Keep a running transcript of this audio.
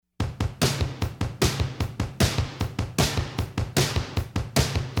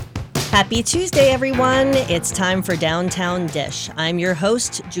Happy Tuesday, everyone. It's time for Downtown Dish. I'm your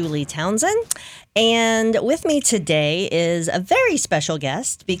host, Julie Townsend. And with me today is a very special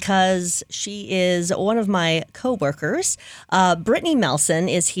guest because she is one of my coworkers. Brittany Melson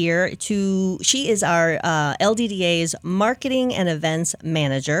is here she is our LDDA's Marketing and Events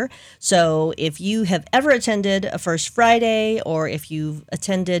Manager. So if you have ever attended a First Friday or if you've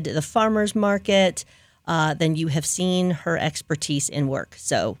attended the farmer's market, then you have seen her expertise in work.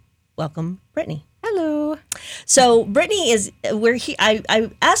 So welcome, Brittany. Hello. So Brittany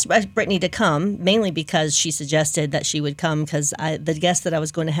I asked Brittany to come mainly because she suggested that she would come because the guest that I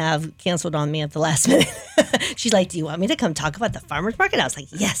was going to have canceled on me at the last minute. She's like, "Do you want me to come talk about the farmer's market?" I was like,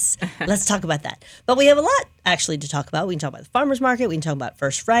 "Yes, let's talk about that." But we have a lot actually to talk about. We can talk about the farmer's market. We can talk about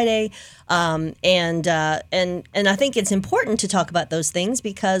First Friday, and I think it's important to talk about those things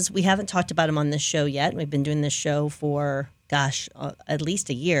because we haven't talked about them on this show yet. We've been doing this show for at least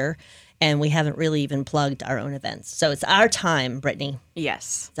a year. And we haven't really even plugged our own events. So it's our time, Brittany.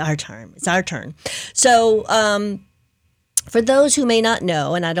 Yes. It's our time. It's our turn. So for those who may not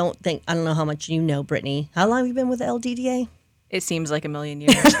know, and I don't know how much you know, Brittany, how long have you been with the LDDA? It seems like a million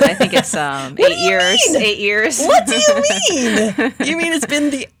years. I think it's 8 years. Mean? 8 years. What do you mean? You mean it's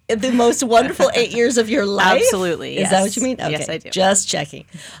been the most wonderful 8 years of your life? Absolutely. Is that what you mean? Okay. Yes, I do. Just checking.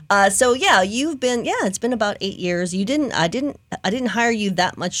 So yeah, it's been about 8 years. I didn't hire you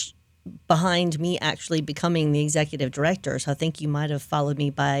that much behind me actually becoming the executive director. So I think you might have followed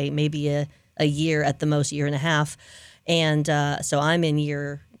me by maybe a year at the most, year and a half. And so I'm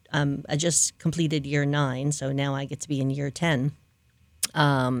in I just completed year 9. So now I get to be in year 10.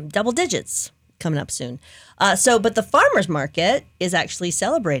 Double digits coming up soon. But the farmer's market is actually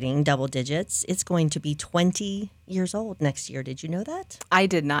celebrating double digits. It's going to be 20 years old next year. Did you know that? I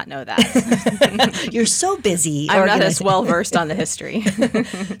did not know that. You're so busy. I'm not as well versed on the history.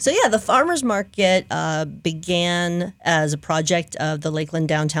 So yeah, the farmer's market began as a project of the Lakeland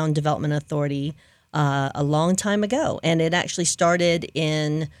Downtown Development Authority a long time ago. And it actually started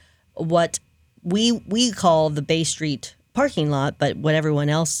in what we call the Bay Street parking lot, but what everyone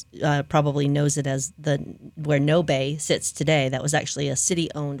else probably knows it as where No Bay sits today. That was actually a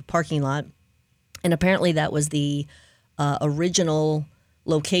city-owned parking lot, and apparently that was the original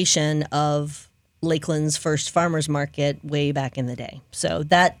location of Lakeland's first farmers market way back in the day. So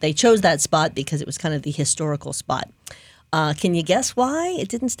that they chose that spot because it was kind of the historical spot. Can you guess why it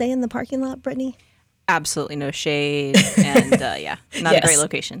didn't stay in the parking lot, Brittany? Absolutely no shade, and not a great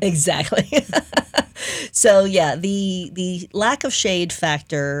location. Exactly. So yeah, the lack of shade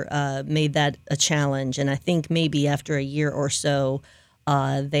factor made that a challenge, and I think maybe after a year or so,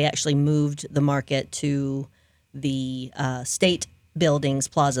 they actually moved the market to the State Buildings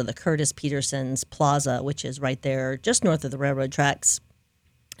Plaza, the Curtis Peterson's Plaza, which is right there just north of the railroad tracks,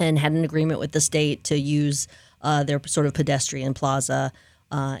 and had an agreement with the state to use their sort of pedestrian plaza.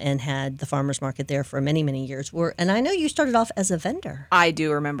 And had the farmer's market there for many, many years. And I know you started off as a vendor. I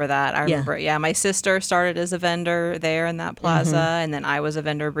do remember that. I remember, my sister started as a vendor there in that plaza, and then I was a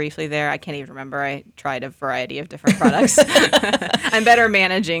vendor briefly there. I can't even remember. I tried a variety of different products. I'm better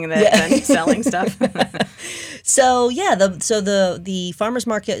managing than selling stuff. So yeah, the farmer's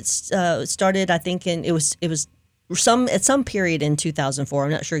market started, I think, it was at some period in 2004. I'm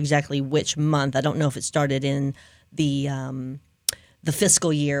not sure exactly which month. I don't know if it started in the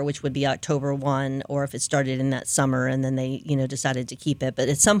fiscal year, which would be October 1, or if it started in that summer and then they, decided to keep it. But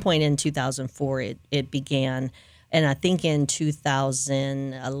at some point in 2004, it began. And I think in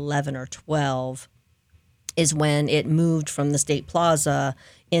 2011 or 12 is when it moved from the State Plaza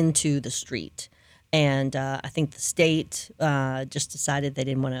into the street. And I think the state just decided they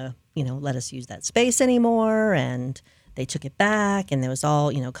didn't want to, let us use that space anymore. And they took it back. And there was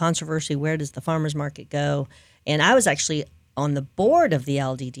all, controversy. Where does the farmer's market go? And I was actually on the board of the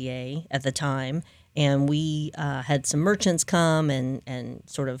LDDA at the time, and we had some merchants come and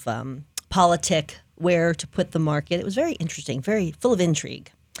sort of politic where to put the market. It was very interesting, very full of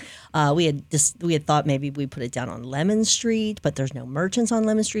intrigue. We had thought maybe we put it down on Lemon Street, but there's no merchants on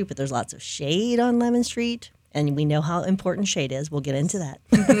Lemon Street, but there's lots of shade on Lemon Street. And we know how important shade is. We'll get into that.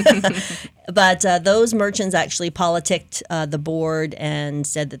 But those merchants actually politicked the board and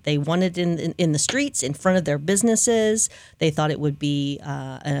said that they wanted in the streets in front of their businesses. They thought it would be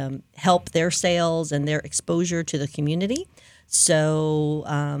help their sales and their exposure to the community. So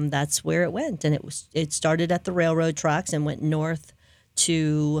that's where it went. And it started at the railroad tracks and went north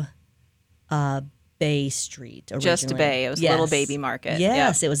to Bay Street originally. Just Bay. It was a little baby market.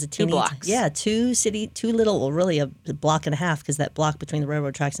 Yes, Yep. It was a teeny, 2 blocks. Yeah, really a block and a half because that block between the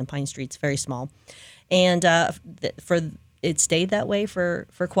railroad tracks and Pine Street's very small. And it stayed that way for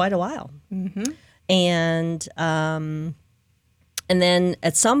quite a while. Mm-hmm. And then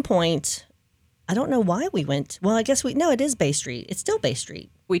at some point, I don't know why we went. Well, I guess no, it is Bay Street. It's still Bay Street.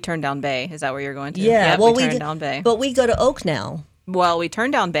 We turned down Bay. Is that where you're going to? Yeah. Yep, well, we turned down Bay. But we go to Oak now. Well, we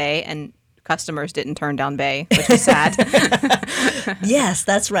turned down Bay, and customers didn't turn down Bay, which was sad. Yes,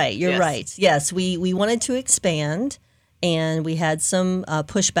 that's right. You're right. Yes, we wanted to expand, and we had some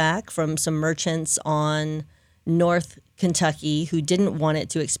pushback from some merchants on North Kentucky who didn't want it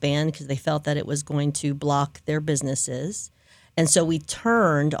to expand because they felt that it was going to block their businesses. And so we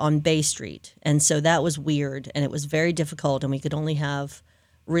turned on Bay Street. And so that was weird, and it was very difficult, and we could only have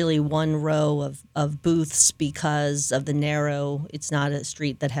really one row of booths because of the narrow, it's not a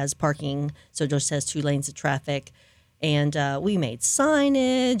street that has parking, so it just has 2 lanes of traffic. And we made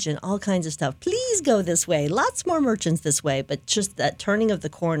signage and all kinds of stuff. Please go this way. Lots more merchants this way. But just that turning of the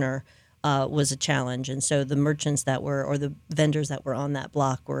corner was a challenge. And so the merchants that were, or the vendors that were on that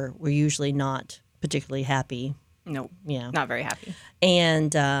block were usually not particularly happy. No, Yeah. not very happy.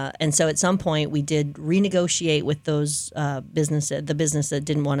 And so at some point we did renegotiate with those the business that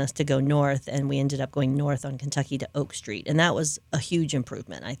didn't want us to go north, and we ended up going north on Kentucky to Oak Street, and that was a huge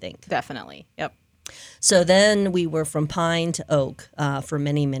improvement, I think. Definitely. Yep. So then we were from Pine to Oak for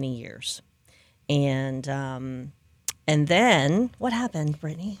many, many years, and then what happened,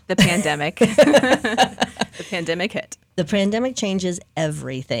 Brittany? The pandemic. The pandemic hit. The pandemic changes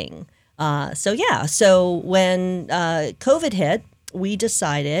everything. So when COVID hit, we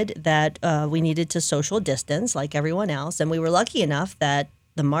decided that we needed to social distance like everyone else. And we were lucky enough that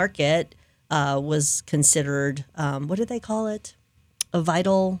the market was considered, what did they call it? A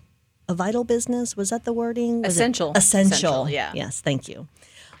vital business? Was that the wording? Essential. Essential. Yeah. Yes, thank you.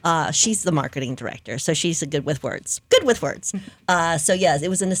 She's the marketing director, so she's good with words. Good with words. So yes, it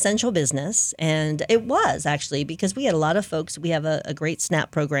was an essential business, and it was actually because we had a lot of folks. We have a great SNAP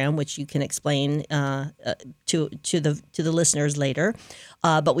program, which you can explain to the listeners later.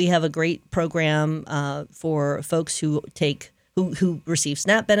 But we have a great program for folks who receive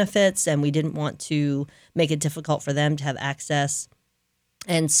SNAP benefits, and we didn't want to make it difficult for them to have access.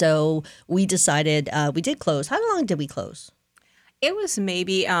 And so we decided we did close. How long did we close? It was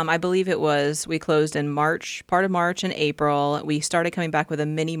maybe, I believe we closed in March, part of March and April. We started coming back with a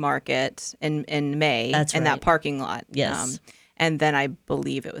mini market in May. That's in right. that parking lot. Yes. And then I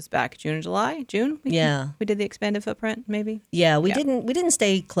believe it was back June or July. June? We did the expanded footprint, maybe? Yeah, we didn't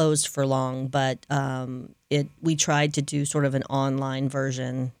stay closed for long, but we tried to do sort of an online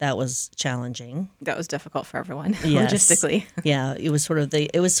version. That was challenging. That was difficult for everyone, Yes. logistically. Yeah, it was sort of the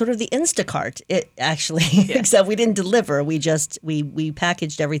Instacart. It actually, except we didn't deliver. We just we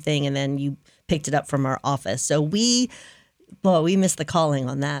packaged everything and then you picked it up from our office. So we missed the calling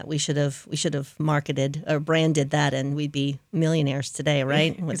on that. We should have marketed or branded that, and we'd be millionaires today,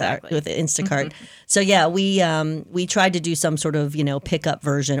 right? Exactly. With Instacart. Mm-hmm. So yeah, we tried to do some sort of pickup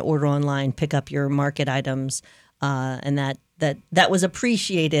version, order online, pick up your market items, and that was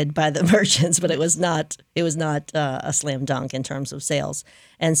appreciated by the merchants, but it was not a slam dunk in terms of sales.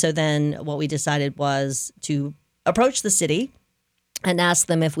 And so then what we decided was to approach the city and ask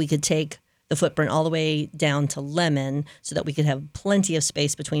them if we could take the footprint all the way down to Lemon so that we could have plenty of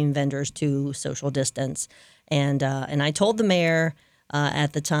space between vendors to social distance. And I told the mayor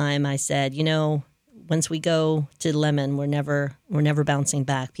at the time, I said, once we go to Lemon, we're never bouncing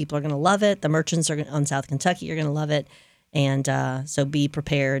back. People are going to love it. The merchants on South Kentucky are going to love it. And so be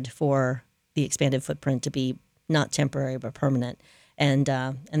prepared for the expanded footprint to be not temporary but permanent. And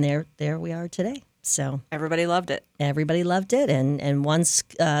there we are today. So everybody loved it. Everybody loved it. And once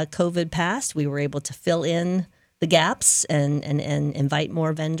COVID passed, we were able to fill in the gaps and invite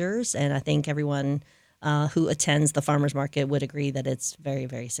more vendors. And I think everyone who attends the farmers market would agree that it's very,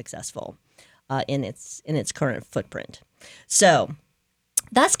 very successful in its current footprint. So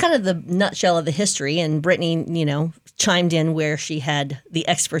that's kind of the nutshell of the history. And Brittany, chimed in where she had the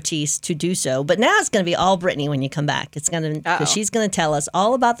expertise to do so. But now it's going to be all Brittany when you come back. It's going to because she's going to tell us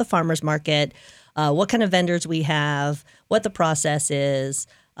all about the farmers market. What kind of vendors we have, what the process is,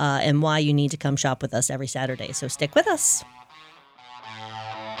 and why you need to come shop with us every Saturday. So stick with us.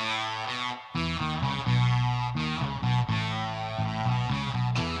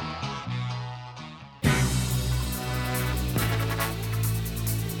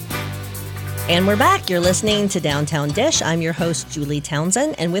 And we're back. You're listening to Downtown Dish. I'm your host, Julie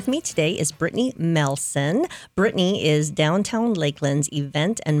Townsend, and with me today is Brittany Melson. Brittany is Downtown Lakeland's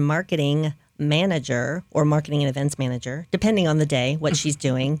event and marketing manager, or marketing and events manager, depending on the day, what she's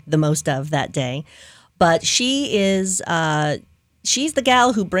doing the most of that day. But she is she's the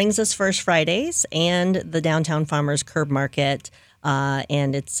gal who brings us First Fridays and the Downtown Farmers Curb Market,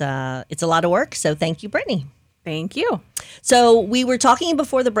 and it's a lot of work. So thank you, Brittany. Thank you. So we were talking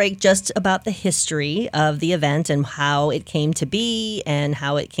before the break just about the history of the event and how it came to be and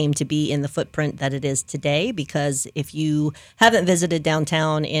how it came to be in the footprint that it is today. Because if you haven't visited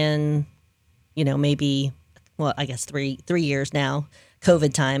downtown in, maybe, well, I guess 3 years now,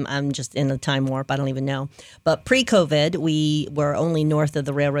 COVID time, I'm just in a time warp. I don't even know. But pre-COVID, we were only north of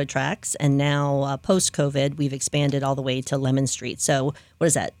the railroad tracks. And now post-COVID, we've expanded all the way to Lemon Street. So what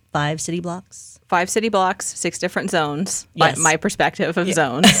is that, 5 city blocks? 5 city blocks, 6 different zones. Yes. My perspective of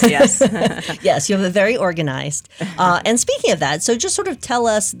zones. Yes. Yes, you have it very organized. And speaking of that, so just sort of tell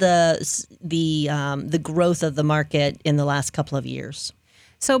us the growth of the market in the last couple of years.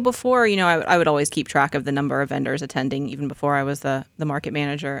 So before, I would always keep track of the number of vendors attending, even before I was the market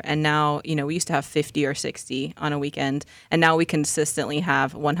manager. And now, we used to have 50 or 60 on a weekend. And now we consistently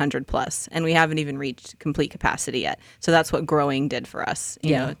have 100 plus. And we haven't even reached complete capacity yet. So that's what growing did for us,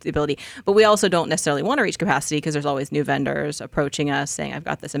 you know, the ability. But we also don't necessarily want to reach capacity because there's always new vendors approaching us saying, I've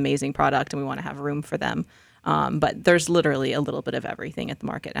got this amazing product and we want to have room for them. But there's literally a little bit of everything at the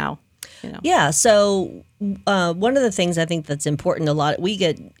market now. Yeah. So one of the things I think that's important we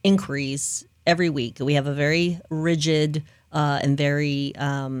get inquiries every week. We have a very rigid and very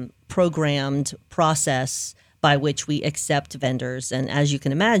programmed process by which we accept vendors. And as you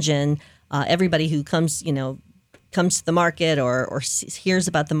can imagine, everybody who comes to the market or hears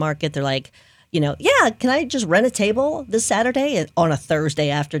about the market, they're like, can I just rent a table this Saturday on a Thursday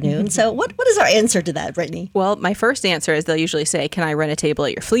afternoon? So what is our answer to that, Brittany? Well, my first answer is they'll usually say, can I rent a table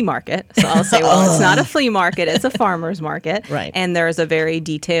at your flea market? So I'll say, well, it's not a flea market, it's a farmer's market. Right. And there's a very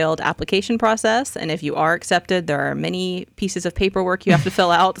detailed application process. And if you are accepted, there are many pieces of paperwork you have to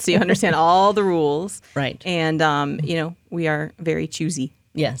fill out so you understand all the rules. Right. And, we are very choosy.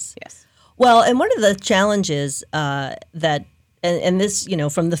 Yes. Yes. Well, and one of the challenges that and this,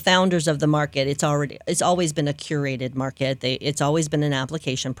 from the founders of the market, it's always been a curated market. It's always been an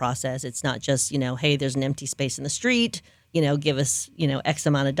application process. It's not just, hey, there's an empty space in the street, give us, X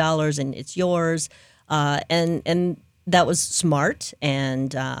amount of dollars and it's yours. And that was smart.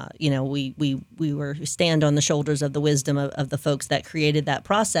 And, we stand on the shoulders of the wisdom of the folks that created that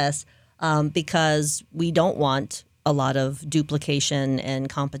process because we don't want a lot of duplication and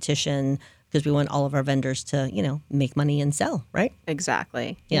competition because we want all of our vendors to, make money and sell, right?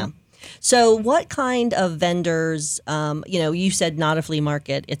 Exactly. Yeah. So what kind of vendors, you said not a flea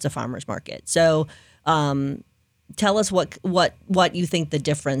market, it's a farmer's market. So tell us what you think the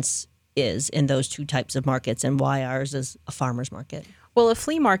difference is in those two types of markets and why ours is a farmer's market. Well, a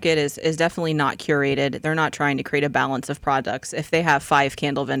flea market is definitely not curated. They're not trying to create a balance of products. If they have 5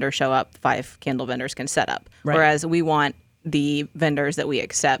 candle vendors show up, 5 candle vendors can set up. Right. Whereas we want the vendors that we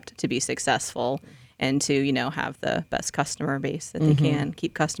accept to be successful and to, have the best customer base that they can,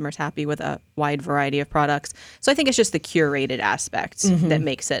 keep customers happy with a wide variety of products. So I think it's just the curated aspect that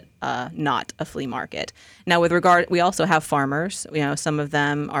makes it not a flea market. Now, we also have farmers. Some of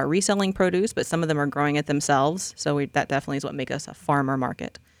them are reselling produce, but some of them are growing it themselves. So that definitely is what makes us a farmer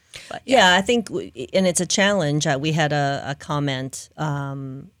market. But, yeah, I think, and it's a challenge. We had a comment.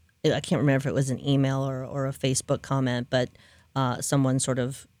 I can't remember if it was an email or a Facebook comment, but someone sort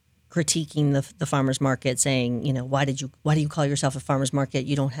of critiquing the farmers market, saying, why do you call yourself a farmers market?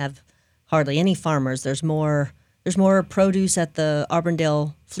 You don't have hardly any farmers. There's more produce at the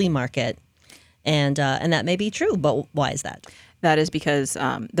Auburndale flea market, and that may be true. But why is that? That is because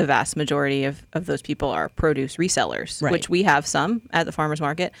the vast majority of those people are produce resellers, right. which we have some at the farmers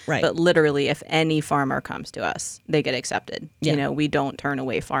market. Right. But literally, if any farmer comes to us, they get accepted. Yeah. We don't turn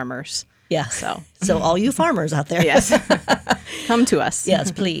away farmers. Yeah. So all you farmers out there, yes, come to us.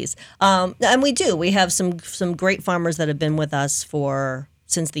 Yes, please. And we do. We have some great farmers that have been with us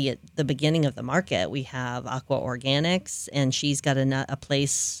since the beginning of the market. We have Aqua Organics, and she's got a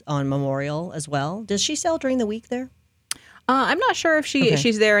place on Memorial as well. Does she sell during the week there? I'm not sure if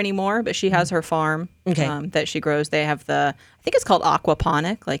she's there anymore, but she has her farm that she grows. They have I think it's called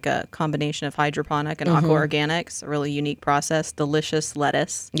aquaponic, like a combination of hydroponic and aqua organics. A really unique process. Delicious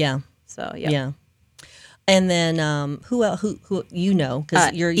lettuce. Yeah. So yeah. Yeah. And then who else? Who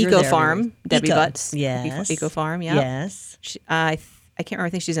because you're Eco there Farm, Debbie Butts. Yes. Eco Farm. Yeah. Yes. I can't remember. I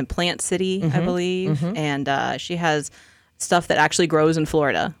think she's in Plant City, I believe, and she has stuff that actually grows in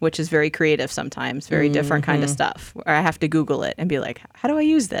Florida, which is very creative sometimes, very different kind of stuff. Where I have to Google it and be like, how do I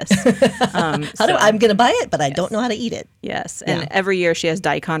use this? I'm going to buy it, but I don't know how to eat it. Yes. And every year she has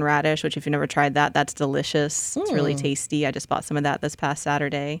daikon radish, which if you've never tried that, that's delicious. It's really tasty. I just bought some of that this past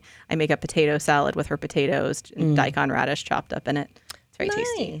Saturday. I make a potato salad with her potatoes and daikon radish chopped up in it. It's very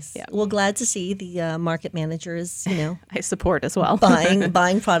tasty. Yeah. Well, glad to see the market manager is, I support as well.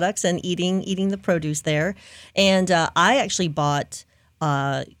 buying products and eating the produce there. And I actually bought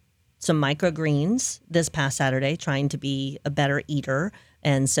some microgreens this past Saturday, trying to be a better eater.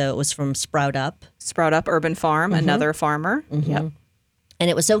 And so it was from Sprout Up. Sprout Up Urban Farm, another farmer. Yep. And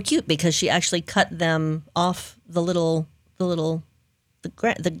it was so cute because she actually cut them off the little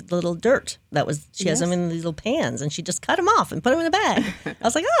dirt that was, she has them in these little pans, and she just cut them off and put them in a bag. I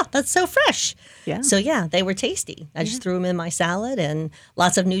was like, oh, that's so fresh. Yeah. So yeah, they were tasty. I just threw them in my salad, and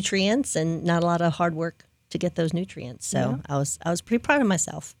lots of nutrients and not a lot of hard work to get those nutrients. So I was pretty proud of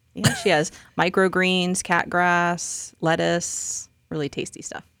myself. Yeah, she has microgreens, catgrass, lettuce, really tasty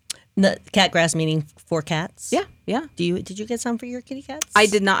stuff. The catgrass meaning for cats? Yeah. Did you get some for your kitty cats? I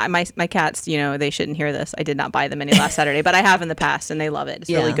did not. My cats, they shouldn't hear this. I did not buy them any last Saturday, but I have in the past, and they love it. It's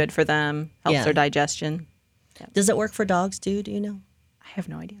really good for them. Helps their digestion. Yeah. Does it work for dogs too? Do you know? I have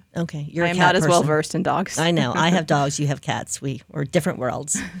no idea. Okay, I am not as well versed in dogs. I know. I have dogs. You have cats. We're different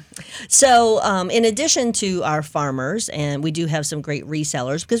worlds. So, in addition to our farmers, and we do have some great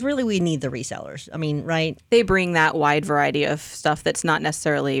resellers, because really we need the resellers. I mean, right? They bring that wide variety of stuff that's not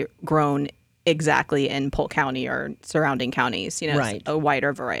necessarily grown exactly in Polk County or surrounding counties. Right. It's a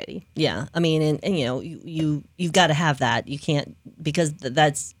wider variety. Yeah, I mean, and you've got to have that. You can't,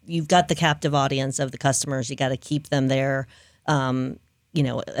 because you've got the captive audience of the customers. You got to keep them there.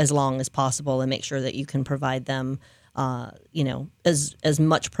 As long as possible, and make sure that you can provide them, as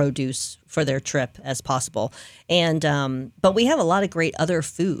much produce for their trip as possible. And but we have a lot of great other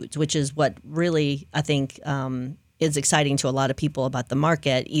foods, which is what really I think is exciting to a lot of people about the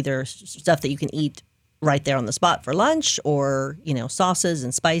market. Either stuff that you can eat right there on the spot for lunch, or sauces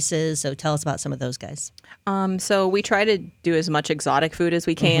and spices. So tell us about some of those guys. So we try to do as much exotic food as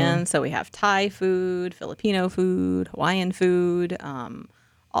we can. So we have Thai food, Filipino food, Hawaiian food,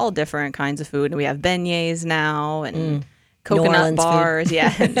 all different kinds of food. And we have beignets now, and coconut bars,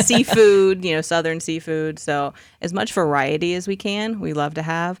 and seafood, southern seafood. So as much variety as we can, we love to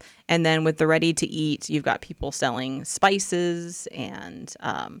have. And then with the ready to eat, you've got people selling spices and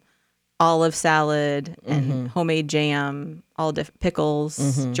olive salad and homemade jam, all different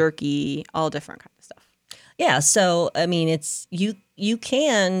pickles, jerky, all different kinds of stuff. Yeah, so I mean, it's you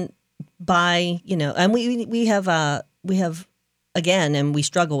can buy, and we have again, and we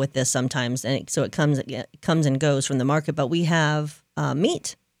struggle with this sometimes, and so it comes and goes from the market. But we have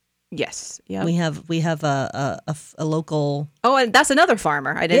meat. Yes. Yeah. We have a local. Oh, and that's another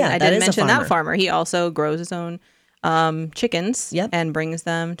farmer. I didn't mention that farmer. He also grows his own chickens and brings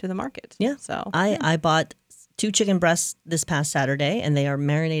them to the market. Yeah. So I bought 2 chicken breasts this past Saturday, and they are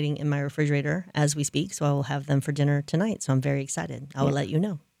marinating in my refrigerator as we speak. So I will have them for dinner tonight. So I'm very excited. I will let you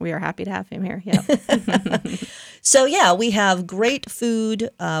know. We are happy to have him here. Yeah. So yeah, we have great food.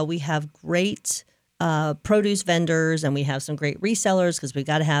 We have great produce vendors, and we have some great resellers, because we've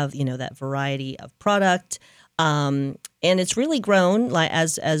got to have that variety of product. And it's really grown. Like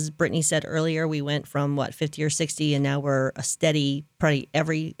as Brittany said earlier, we went from 50 or 60, and now we're a steady, probably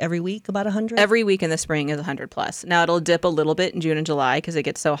every week about 100. Every week in the spring is 100 plus. Now it'll dip a little bit in June and July because it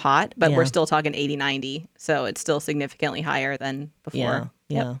gets so hot, but we're still talking 80, 90. So it's still significantly higher than before.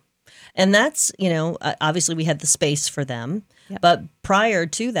 Yeah. And that's, obviously we had the space for them. Yep. But prior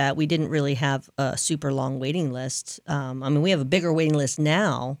to that, we didn't really have a super long waiting list. We have a bigger waiting list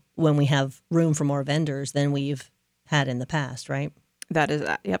now when we have room for more vendors than we've had in the past, right? That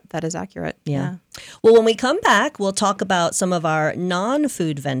is accurate. Yeah. Well, when we come back, we'll talk about some of our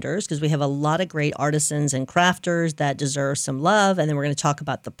non-food vendors, because we have a lot of great artisans and crafters that deserve some love. And then we're going to talk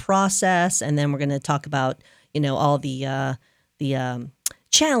about the process, and then we're going to talk about, all the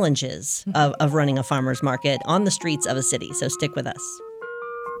challenges of running a farmer's market on the streets of a city. So stick with us.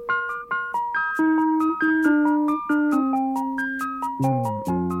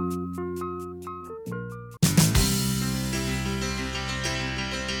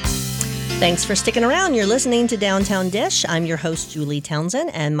 Thanks for sticking around. You're listening to Downtown Dish. I'm your host, Julie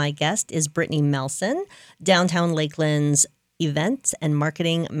Townsend, and my guest is Brittany Melson, Downtown Lakeland's event and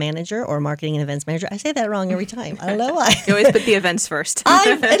marketing manager, or marketing and events manager. I say that wrong every time. I don't know why. You always put the events first.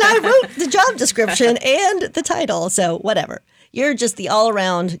 I wrote the job description and the title, so whatever. you're just the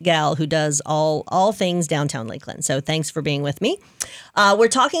all-around gal who does all things Downtown Lakeland. So thanks for being with me. We're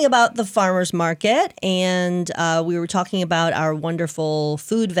talking about the farmers market, and we were talking about our wonderful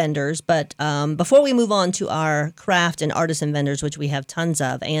food vendors. But before we move on to our craft and artisan vendors, which we have tons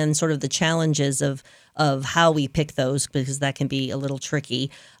of, and sort of the challenges of how we pick those, because that can be a little tricky.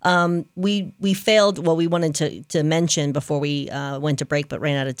 We failed. Well, we wanted to mention before we went to break, but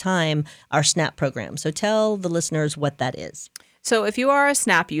ran out of time, our SNAP program. So tell the listeners what that is. So if you are a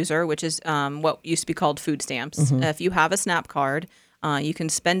SNAP user, which is what used to be called food stamps, if you have a SNAP card, you can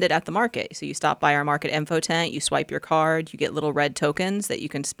spend it at the market. So you stop by our market info tent, you swipe your card, you get little red tokens that you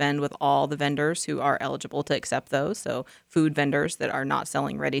can spend with all the vendors who are eligible to accept those. So food vendors that are not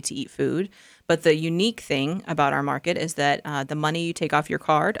selling ready-to-eat food. But the unique thing about our market is that the money you take off your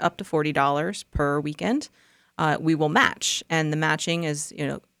card, up to $40 per weekend, we will match. And the matching is,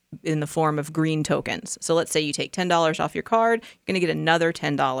 in the form of green tokens. So let's say you take $10 off your card, you're going to get another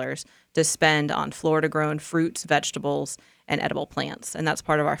 $10 to spend on Florida-grown fruits, vegetables, and edible plants. And that's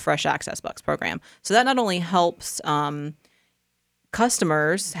part of our Fresh Access Bucks program. So that not only helps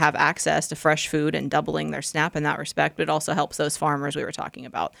customers have access to fresh food and doubling their SNAP in that respect, but it also helps those farmers we were talking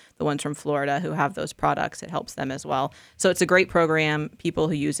about, the ones from Florida who have those products. It helps them as well. So it's a great program. People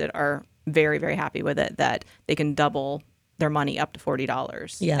who use it are very, very happy with it, that they can double their money up to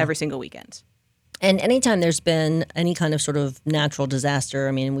 $40 every single weekend. And anytime there's been any kind of sort of natural disaster,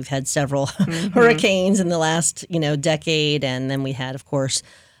 I mean, we've had several hurricanes in the last, decade, and then we had, of course,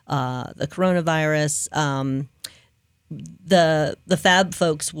 the coronavirus. The fab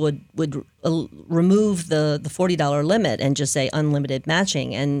folks would remove the $40 limit and just say unlimited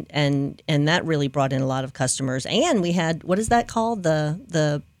matching, and that really brought in a lot of customers. And we had, what is that called,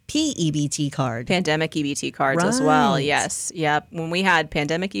 the PEBT card. Pandemic EBT cards as well. Yes. Yep. When we had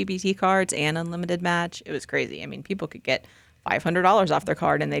pandemic EBT cards and unlimited match, it was crazy. I mean, people could get $500 off their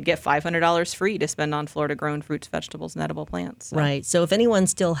card, and they'd get $500 free to spend on Florida-grown fruits, vegetables, and edible plants. So. Right. So if anyone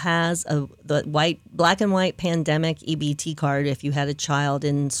still has the black and white pandemic EBT card, if you had a child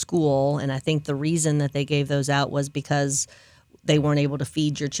in school, and I think the reason that they gave those out was because they weren't able to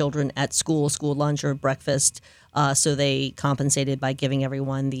feed your children at school lunch or breakfast. So they compensated by giving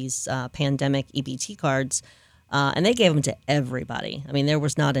everyone these pandemic EBT cards. And they gave them to everybody. I mean, there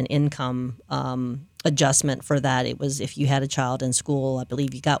was not an income adjustment for that. It was if you had a child in school, I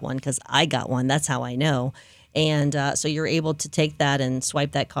believe you got one, because I got one. That's how I know. And so you're able to take that and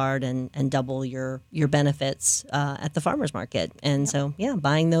swipe that card and double your benefits at the farmer's market. And so,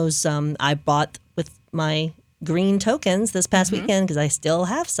 buying those, I bought with my green tokens this past weekend, because I still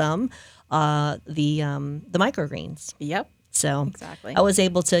have some, the microgreens. Yep. So exactly. I was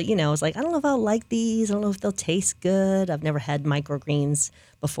able to, I was like, I don't know if I'll like these. I don't know if they'll taste good. I've never had microgreens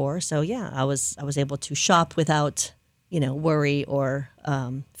before. So I was able to shop without, worry or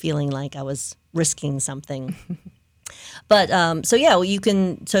feeling like I was risking something. But you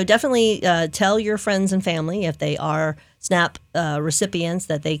can definitely tell your friends and family, if they are SNAP recipients,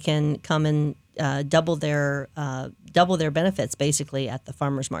 that they can come and double their benefits basically at the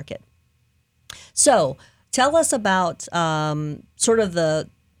farmers market. So tell us about sort of the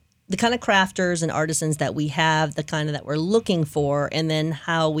kind of crafters and artisans that we have, the kind of that we're looking for, and then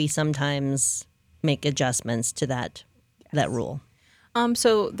how we sometimes make adjustments to that rule.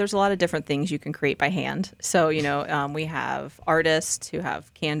 So there's a lot of different things you can create by hand. So, we have artists who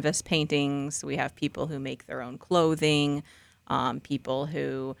have canvas paintings. We have people who make their own clothing, people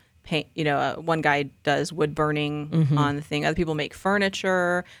who paint, one guy does wood burning on the thing. Other people make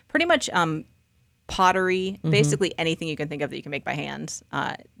furniture, pretty much pottery, basically anything you can think of that you can make by hand.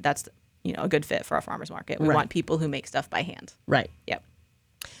 That's, a good fit for our farmer's market. We want people who make stuff by hand. Right. Yep.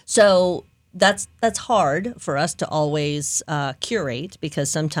 So that's hard for us to always curate,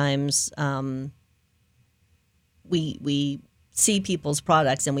 because sometimes we see people's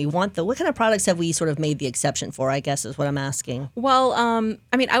products and we want what kind of products have we sort of made the exception for, I guess is what I'm asking. Well,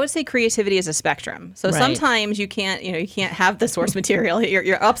 I would say creativity is a spectrum. So sometimes you can't have the source material.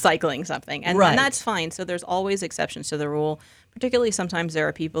 You're upcycling something, and that's fine. So there's always exceptions to the rule. Particularly sometimes there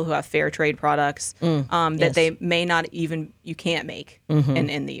are people who have fair trade products that they may not even, you can't make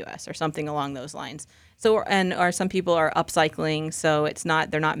in the U.S. or something along those lines. So, or some people are upcycling, so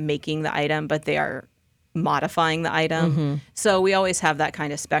they're not making the item, but they are modifying the item. So we always have that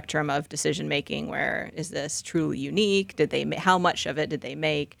kind of spectrum of decision making, where is this truly unique? How much of it did they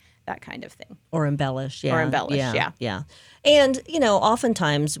make? That kind of thing. Or embellish, yeah. And,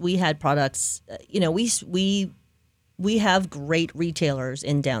 oftentimes we had products, we have great retailers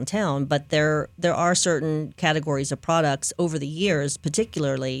in downtown, but there are certain categories of products over the years,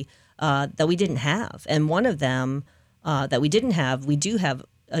 particularly, that we didn't have. And one of them that we didn't have. We do have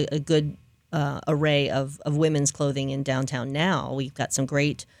a good array of women's clothing in downtown now. We've got some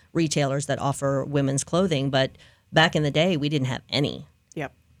great retailers that offer women's clothing, but back in the day, we didn't have any.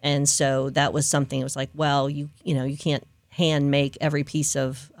 Yep. And so that was something. It was like, well, you can't hand make every piece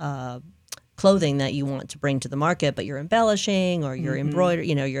of clothing that you want to bring to the market, but you're embellishing or you're embroidering,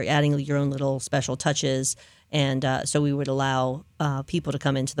 you're adding your own little special touches. And so we would allow people to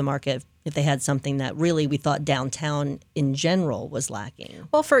come into the market if they had something that really we thought downtown in general was lacking.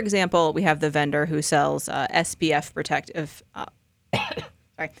 Well, for example, we have the vendor who sells SPF protective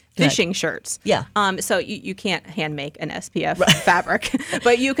fishing shirts. Yeah. So you can't hand make an SPF fabric,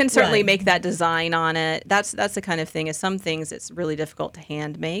 but you can certainly make that design on it. That's the kind of thing. Is some things it's really difficult to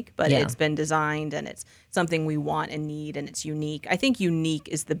hand make, but it's been designed and it's something we want and need, and it's unique. I think unique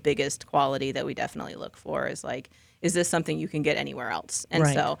is the biggest quality that we definitely look for. Is like, is this something you can get anywhere else? And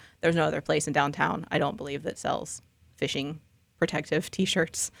so there's no other place in downtown, I don't believe, that sells fishing protective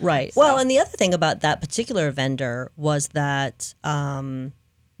T-shirts. Right. So. Well, and the other thing about that particular vendor was that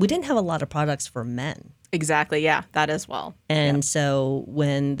we didn't have a lot of products for men. Exactly. Yeah, that as well. And so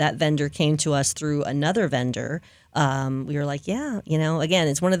when that vendor came to us through another vendor, we were like, again,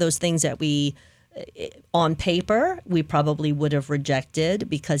 it's one of those things that we, on paper, we probably would have rejected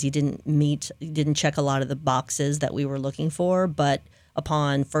because he didn't check a lot of the boxes that we were looking for. But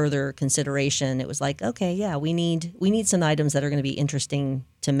upon further consideration, it was like, okay, yeah, we need some items that are going to be interesting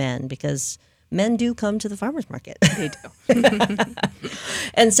to men because men do come to the farmer's market. They do.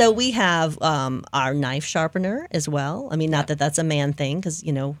 And so we have our knife sharpener as well. I mean, not that that's a man thing because,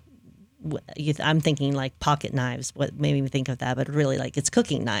 I'm thinking like pocket knives, what made me think of that, but really like it's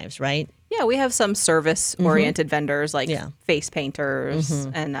cooking knives, right? Yeah, we have some service-oriented vendors like face painters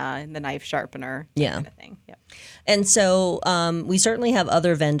and the knife sharpener kind of thing. Yeah. And so we certainly have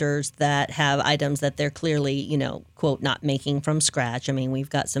other vendors that have items that they're clearly, quote, not making from scratch. I mean, we've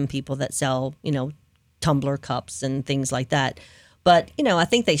got some people that sell, tumbler cups and things like that. But, I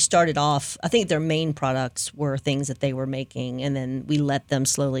think they started off, I think their main products were things that they were making, and then we let them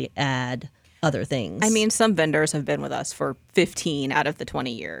slowly add other things. I mean, some vendors have been with us for 15 out of the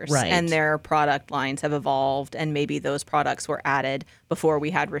 20 years. Right. And their product lines have evolved, and maybe those products were added before we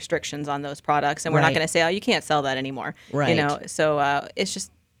had restrictions on those products. And we're not going to say, oh, you can't sell that anymore. Right. So it's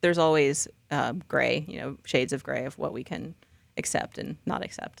just, there's always gray, shades of gray of what we can accept and not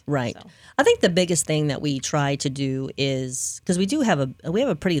accept. Right. So. I think the biggest thing that we try to do is, because we have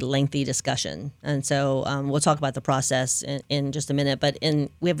a pretty lengthy discussion, and so we'll talk about the process in just a minute, but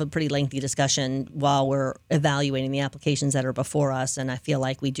we have a pretty lengthy discussion while we're evaluating the applications that are before us, and I feel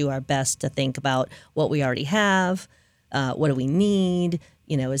like we do our best to think about what we already have, what do we need,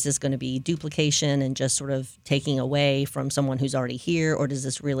 is this going to be duplication and just sort of taking away from someone who's already here, or does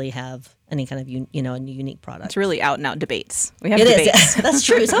this really have any kind of a unique product? It's really out and out debates. We have debates. That's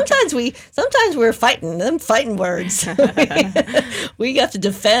true. Sometimes we're fighting words. We have to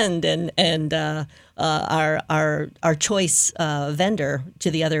defend and our choice vendor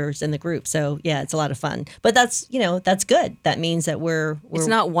to the others in the group. So yeah, it's a lot of fun. But that's good. That means that we're it's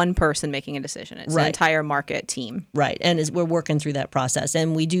not one person making a decision. It's an entire market team. Right. And we're working through that process,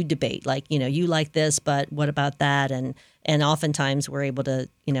 and we do debate. Like you like this, but what about that? And oftentimes we're able to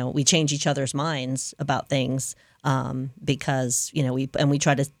we change each other's minds about things because we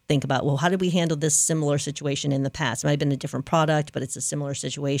try to think about, well, how did we handle this similar situation in the past? It might have been a different product, but it's a similar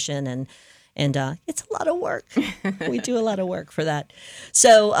situation, and it's a lot of work. We do a lot of work for that.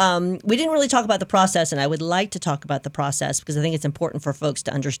 So we didn't really talk about the process, and I would like to talk about the process because I think it's important for folks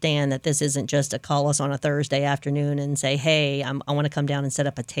to understand that this isn't just a call us on a Thursday afternoon and say, hey, I want to come down and set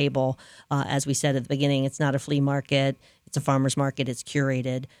up a table. As we said at the beginning, it's not a flea market. It's a farmer's market. It's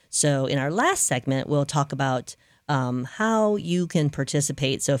curated. So in our last segment, we'll talk about how you can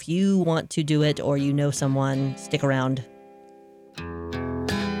participate. So if you want to do it or someone, stick around.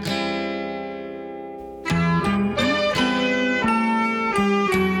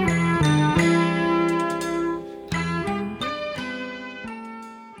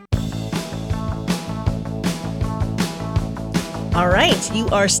 All right, you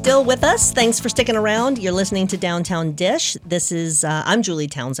are still with us. Thanks for sticking around. You're listening to Downtown Dish. This is, I'm Julie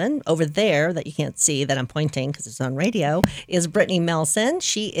Townsend. Over there, that you can't see that I'm pointing because it's on radio, is Brittany Melson.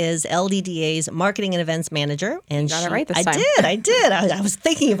 She is LDDA's Marketing and Events Manager. And you got it right this time. I did. I was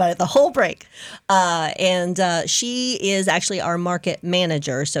thinking about it the whole break. And she is actually our market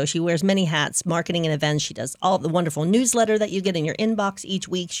manager. So she wears many hats, marketing and events. She does all the wonderful newsletter that you get in your inbox each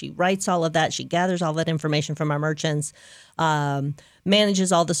week. She writes all of that. She gathers all that information from our merchants.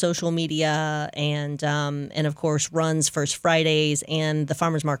 manages all the social media and of course runs First Fridays and the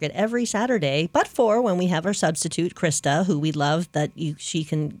farmers market every Saturday, but for when we have our substitute Krista, who we love that she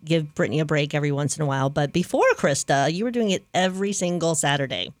can give Brittany a break every once in a while. But before Krista, you were doing it every single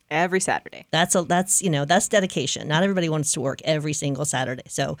Saturday. Every Saturday. That's dedication. Not everybody wants to work every single Saturday.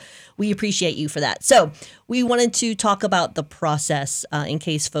 So we appreciate you for that. So we wanted to talk about the process in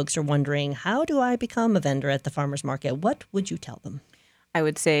case folks are wondering, how do I become a vendor at the farmers market? What would you tell them? I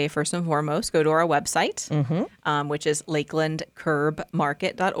would say, first and foremost, go to our website, which is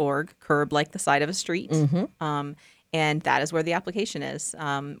lakelandcurbmarket.org, curb like the side of a street. And that is where the application is.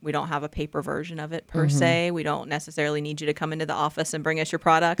 We don't have a paper version of it per se. We don't necessarily need you to come into the office and bring us your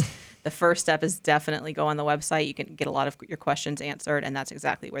product. The first step is definitely go on the website. You can get a lot of your questions answered, and that's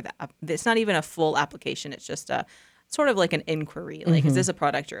exactly where it's not even a full application. It's just a sort of like an inquiry, like, is this a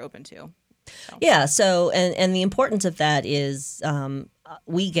product you're open to? So. Yeah. So, and the importance of that is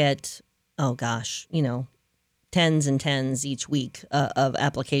we get, tens and tens each week of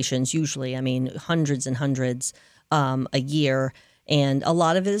applications, usually. I mean, hundreds and hundreds a year. And a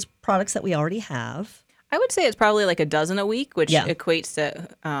lot of it is products that we already have. I would say it's probably like a dozen a week, which equates to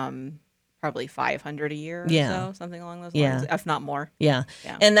probably 500 a year or so, something along those lines, if not more. Yeah.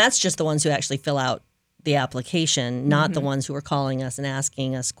 And that's just the ones who actually fill out the application, not the ones who are calling us and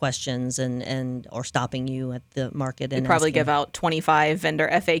asking us questions and or stopping you at the market. And probably give out 25 vendor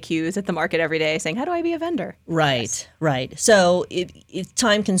FAQs at the market every day saying, how do I be a vendor? Right, right. So it's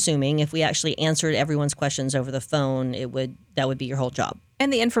time consuming. If we actually answered everyone's questions over the phone, that would be your whole job.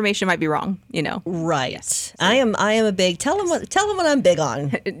 And the information might be wrong, Right. Yes. I am a big tell them what I'm big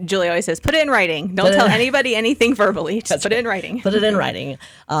on. Julie always says, put it in writing. Don't tell anybody anything verbally. Just put it in writing. Put it in writing.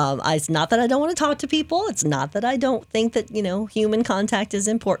 It's not that I don't want to talk to people. It's not that I don't think that human contact is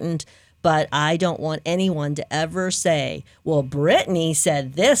important. But I don't want anyone to ever say, well, Brittany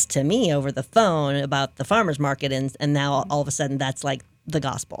said this to me over the phone about the farmers market, and now all of a sudden that's like the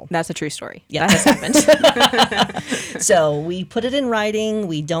gospel. That's a true story. Yeah. That has happened. So we put it in writing.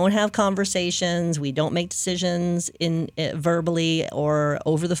 We don't have conversations. We don't make decisions verbally or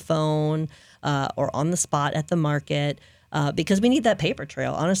over the phone or on the spot at the market. Because we need that paper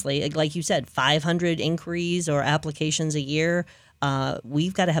trail, honestly. Like you said, 500 inquiries or applications a year.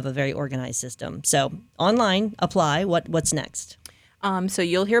 We've got to have a very organized system. So online, apply. What's next? So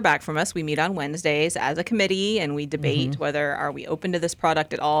you'll hear back from us. We meet on Wednesdays as a committee, and we debate whether are we open to this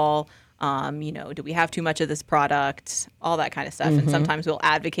product at all. Do we have too much of this product? All that kind of stuff. And sometimes we'll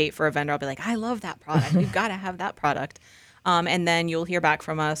advocate for a vendor. I'll be like, I love that product. We've got to have that product. And then you'll hear back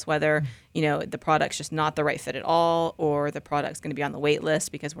from us whether, the product's just not the right fit at all, or the product's going to be on the wait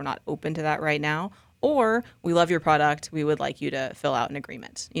list because we're not open to that right now. Or we love your product. We would like you to fill out an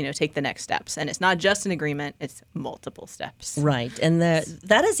agreement, take the next steps. And it's not just an agreement, it's multiple steps. Right. And that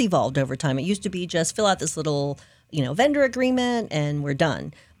has evolved over time. It used to be just fill out this little, vendor agreement and we're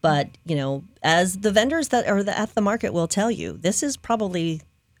done. But, as the vendors that are at the market will tell you, this is probably,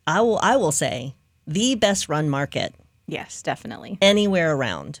 I will say, the best run market. Yes, definitely. Anywhere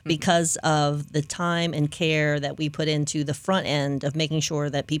around because of the time and care that we put into the front end of making sure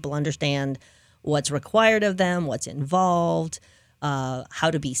that people understand what's required of them, what's involved,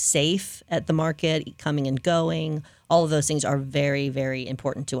 how to be safe at the market, coming and going. All of those things are very, very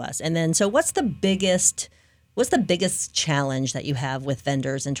important to us. And then, so what's the biggest challenge that you have with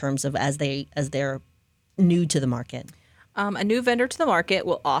vendors in terms of as they're new to the market? A new vendor to the market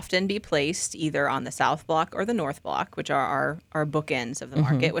will often be placed either on the South Block or the North Block, which are our bookends of the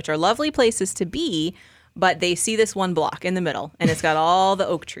market, which are lovely places to be. But they see this one block in the middle, and it's got all the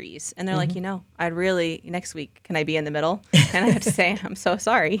oak trees. And they're like, I'd really, next week, can I be in the middle? And I have to say, I'm so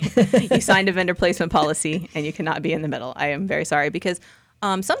sorry. You signed a vendor placement policy, and you cannot be in the middle. I am very sorry, because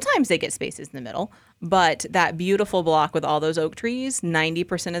sometimes they get spaces in the middle. But that beautiful block with all those oak trees,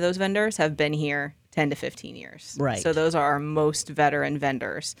 90% of those vendors have been here 10 to 15 years. Right. So those are our most veteran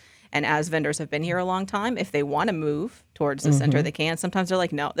vendors. And as vendors have been here a long time, if they want to move towards the center, they can. Sometimes they're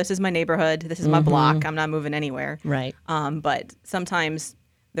like, no, this is my neighborhood. This is my block. I'm not moving anywhere. Right. But sometimes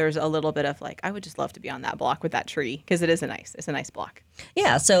there's a little bit of like, I would just love to be on that block with that tree because it's a nice block.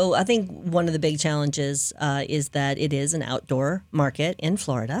 Yeah. So I think one of the big challenges is that it is an outdoor market in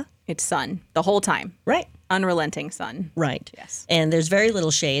Florida. It's sun the whole time. Right. Unrelenting sun. Right. Yes. And there's very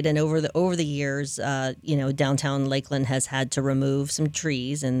little shade. And over the years, downtown Lakeland has had to remove some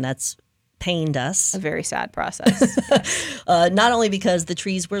trees, and that's pained us. A very sad process. Not only because the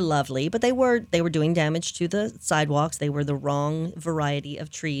trees were lovely, but they were doing damage to the sidewalks. They were the wrong variety of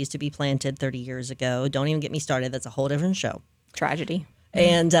trees to be planted 30 years ago. Don't even get me started. That's a whole different show. Tragedy.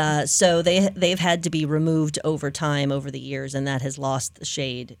 And so they've had to be removed over time, over the years, and that has lost the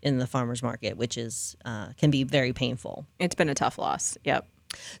shade in the farmers market, which is can be very painful. It's been a tough loss. Yep.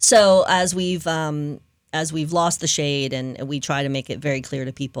 So as we've lost the shade, and we try to make it very clear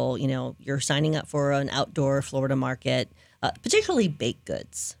to people, you're signing up for an outdoor Florida market, particularly baked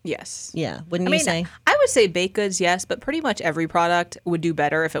goods. Yes. Yeah. Wouldn't you say? I would say baked goods, yes, but pretty much every product would do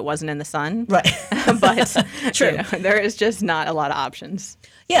better if it wasn't in the sun. Right. But True. There is just not a lot of options.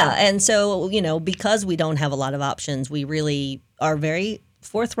 Yeah. And so, because we don't have a lot of options, we really are very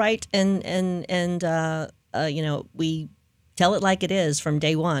forthright and we tell it like it is from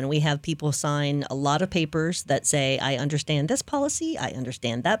day one. We have people sign a lot of papers that say, I understand this policy, I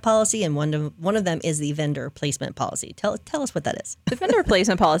understand that policy, and one of them is the vendor placement policy. Tell us what that is. The vendor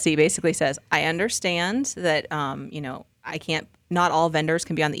placement policy basically says, I understand that, not all vendors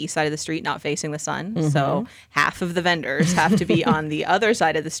can be on the east side of the street, not facing the sun. Mm-hmm. So half of the vendors have to be on the other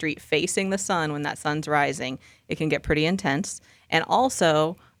side of the street facing the sun when that sun's rising. It can get pretty intense. And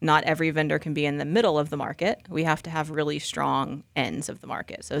also, not every vendor can be in the middle of the market. We have to have really strong ends of the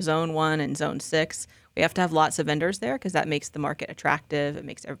market. So zone 1 and zone 6, we have to have lots of vendors there because that makes the market attractive. It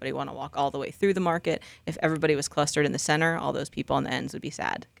makes everybody want to walk all the way through the market. If everybody was clustered in the center, all those people on the ends would be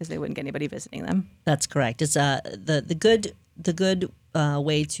sad because they wouldn't get anybody visiting them. That's correct. It's the good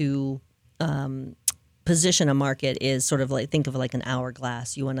way to position a market is sort of think of it like an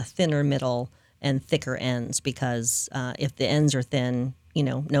hourglass. You want a thinner middle and thicker ends because if the ends are thin,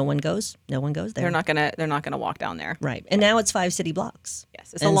 no one goes there. They're not gonna walk down there. Right. And now it's 5 city blocks.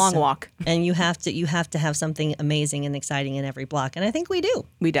 Yes, it's a long walk. And you have to have something amazing and exciting in every block. And I think we do.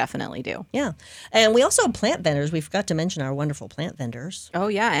 We definitely do. Yeah. And we also have plant vendors. We forgot to mention our wonderful plant vendors. Oh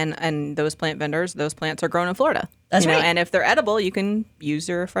yeah, and those plant vendors, those plants are grown in Florida. That's right. And if they're edible, you can use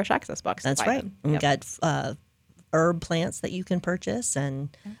your fresh access box. That's right. We've got herb plants that you can purchase and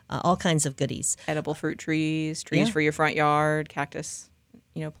all kinds of goodies. Edible fruit trees for your front yard, cactus,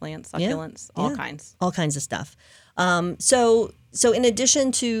 plants, succulents, all kinds. All kinds of stuff. So in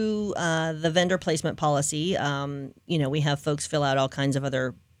addition to the vendor placement policy, we have folks fill out all kinds of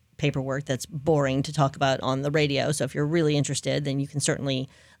other paperwork that's boring to talk about on the radio. So if you're really interested, then you can certainly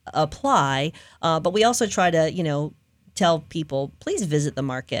apply. But we also try to, tell people, please visit the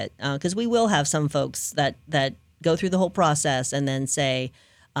market because we will have some folks that go through the whole process and then say,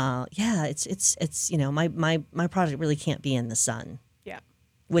 it's my product really can't be in the sun. Yeah.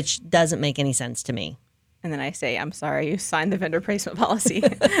 Which doesn't make any sense to me. And then I say, I'm sorry, you signed the vendor placement policy.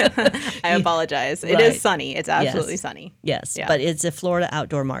 I apologize. It Right. is sunny. It's absolutely sunny. Yes, Yeah. but it's a Florida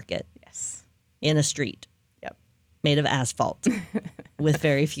outdoor market. Yes. In a street. Yep. Made of asphalt with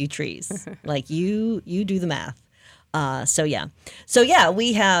very few trees. Like you do the math. So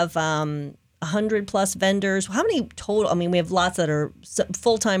we have 100 plus vendors. How many total? I mean, we have lots that are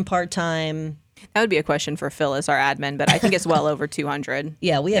full-time, part-time. That would be a question for Phil as our admin, but I think it's well over 200.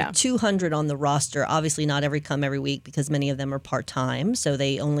 Yeah, we have 200 on the roster. Obviously, not come every week because many of them are part-time. So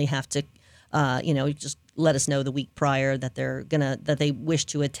they only have to, just let us know the week prior that that they wish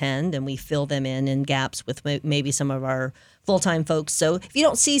to attend, and we fill them in gaps with maybe some of our full-time folks. So if you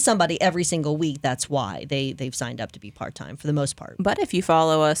don't see somebody every single week, that's why they've signed up to be part-time for the most part. But if you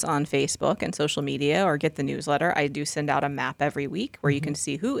follow us on Facebook and social media or get the newsletter, I do send out a map every week where you can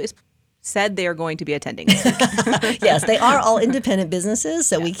see who is said they are going to be attending this week. Yes, they are all independent businesses,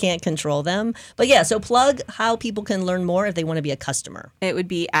 so we can't control them. But yeah, so plug how people can learn more if they want to be a customer. It would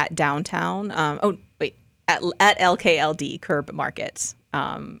be at downtown. At LKLD Curb Markets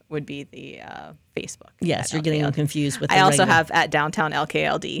would be the Facebook. Yes, you're getting confused with. I also have at Downtown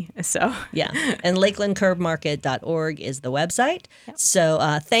LKLD. So yeah, and LakelandCurbMarket.org is the website. Yep.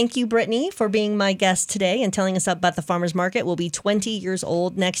 So thank you, Brittany, for being my guest today and telling us about the farmers market. We'll be 20 years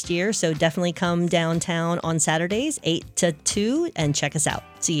old next year, so definitely come downtown on Saturdays 8 to 2 and check us out.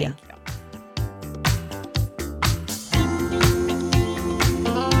 See ya.